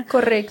 anos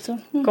correcto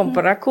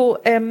comparar com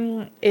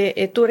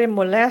tu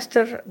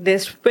molester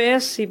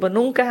depois se bo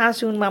nunca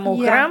hace un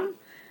mamogram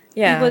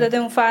e pode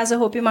ter fase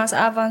hopi mais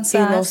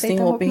avançada e nós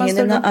tem hopi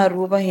hindi na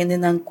Aruba hindi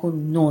nang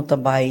kuno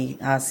tabay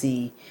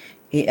asi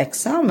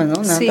exame,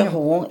 não? Nada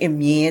ruim, é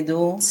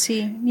medo.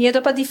 Sim, medo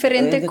para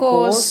diferentes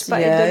coisas,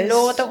 para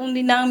dolor,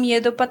 onde não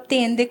medo para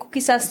atender que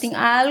quizás tem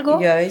algo.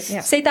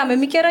 Sei também,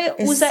 me quero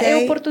usar a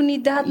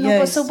oportunidade, não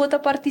posso botar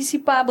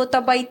participar,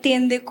 botar para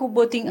atender que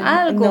botem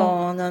algo.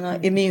 Não.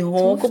 É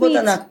melhor que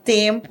botar na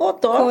tempo,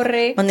 tó.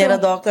 Correto. Maneira a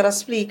doutora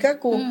explica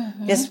que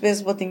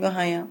depois botem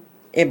ganha.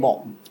 É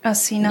bom.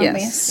 Assim não é.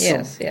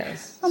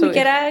 Yes. Me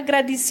quero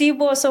agradecer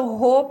você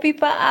hope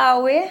para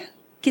awe.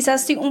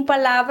 Quizás tem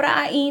palavra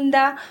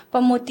ainda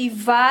para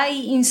motivar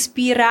e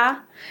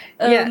inspirar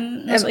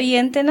nos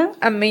oyentes, não?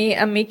 A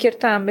mim quer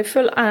também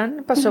falar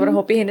para sobre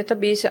hopi gente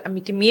tabisa a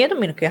mim tem medo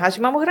me quer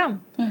fazer mamogram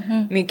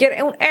me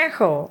quer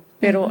erro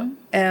pero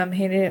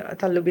gente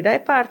tá lubida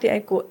parte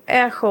aí com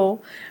erro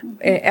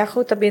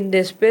também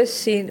depois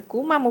se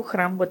com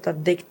mamogram bota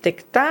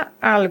detectar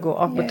algo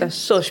ou bota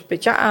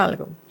sospechar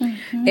algo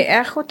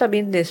erro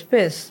também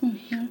depois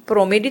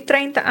promedio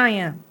 30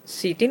 anos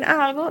se tem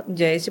algo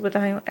já se bota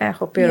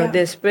erro pero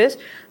depois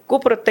com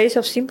proteína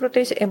ou sem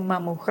proteína é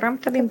mamogram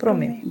também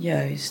promedio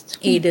Juist.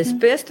 E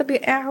depois também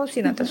erro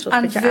se não tá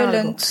sospechar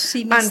algo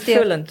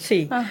aanvullend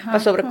sim para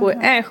sobre com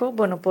erro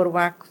bueno por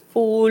vac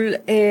full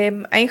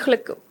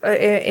eigenlijk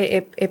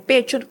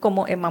pecho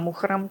como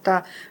mammogram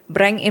ta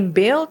bring in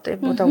beeld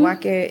bota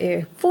vac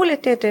full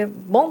tete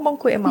bom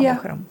com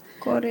mammogram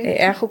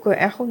correto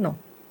erro não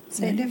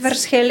sei de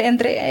verschil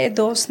entre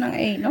dois não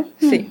é não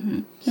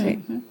sim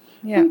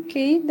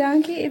ok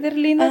danke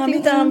Ederlina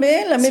mim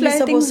também la me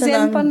bisa bosa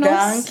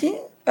danke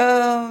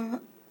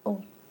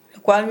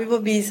qual me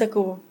bisa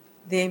com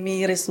de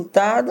mi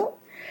resultado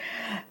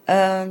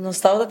nós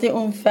estava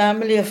tem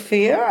family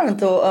affair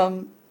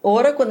então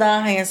ora quando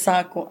a gente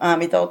saco a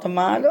mim tá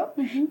tomado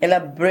ela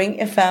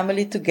bring a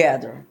family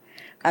together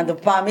and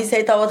para mim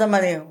sei tá outra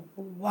maneira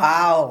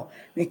wow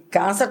me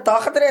cansa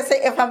toca três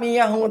a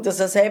família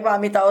juntos eu sei para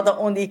mim tá outra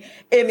onde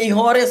é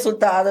melhor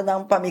resultado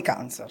não para mim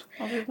câncer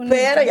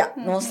pero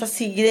nós tá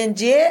seguindo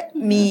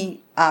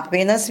me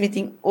apenas me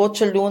tem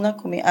 8 lunas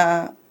como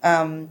a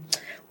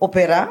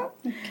operar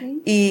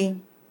e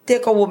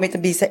como me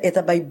bisa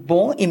eta vai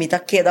bom e me tá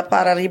queda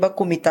para arriba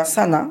como me tá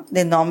sana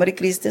de nome de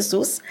Cristo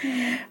Jesus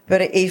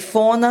pero e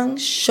fonan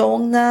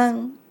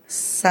shonan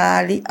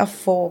sali a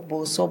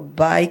fobo so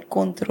vai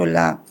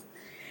controlar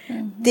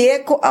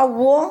teco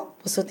awo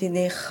você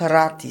tem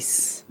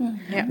grátis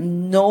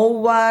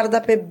não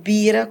guarda pe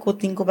bira que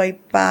tinha vai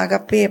pagar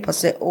pe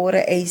porque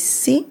ora é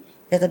sim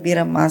eta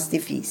bira mais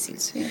difícil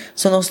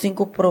so nós temos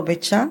que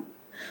aproveitar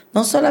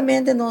não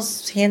solamente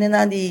nós gente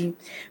de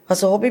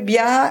mas o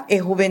viaja é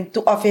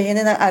juventude a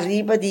gente na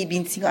arriba de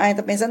 25 anos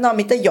tá pensando não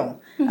me tá young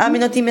a mim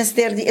não tem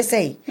mestre de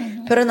esse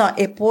pero não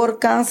é por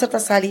câncer tá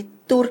sali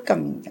tur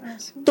caminho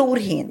tur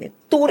gente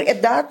tur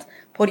idade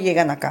por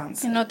chegar na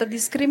câncer não tá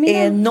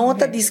discriminar não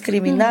tá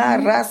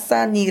discriminar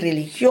raça nem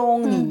religião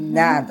nem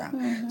nada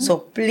so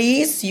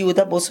please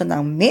ajuda você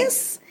na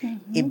mês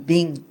e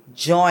bem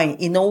join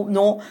e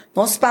não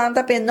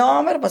espanta pe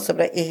número para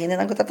sobre e gente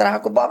não tá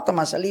trabalhando com Bob tá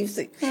mais livre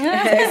sim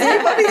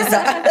para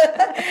avisar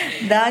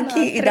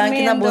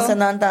danke na bolsa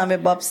não também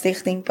Bob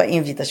Stichting para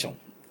invitação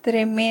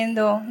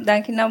tremendo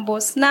danke na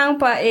bolsa não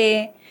para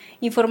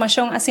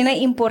informação assim é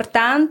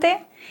importante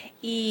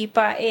e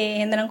para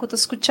gente que está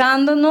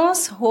escutando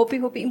nos hope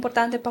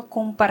importante para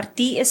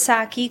compartilhar essa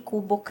aqui com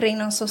o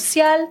creio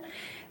social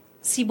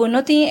Se você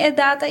não tem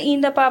idade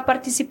ainda para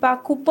participar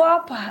com o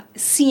BOP,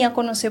 sim, a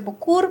conhecer o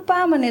corpo,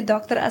 mas o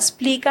doutor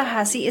explica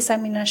a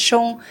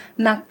examinação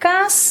na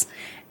casa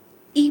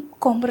e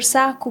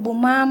conversar com a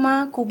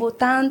mama, com a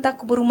tanta,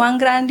 com o irmão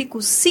grande, que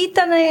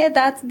está na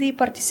idade de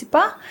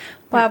participar,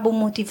 para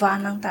motivar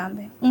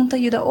também. Um te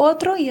ajuda o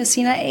outro e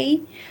assim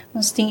aí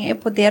nós temos o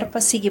poder para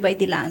seguir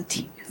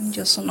adiante.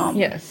 Em seu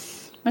nome.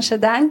 Yes. Mas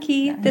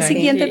danke, te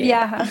seguinte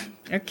viagem.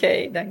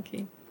 Ok,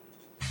 danke.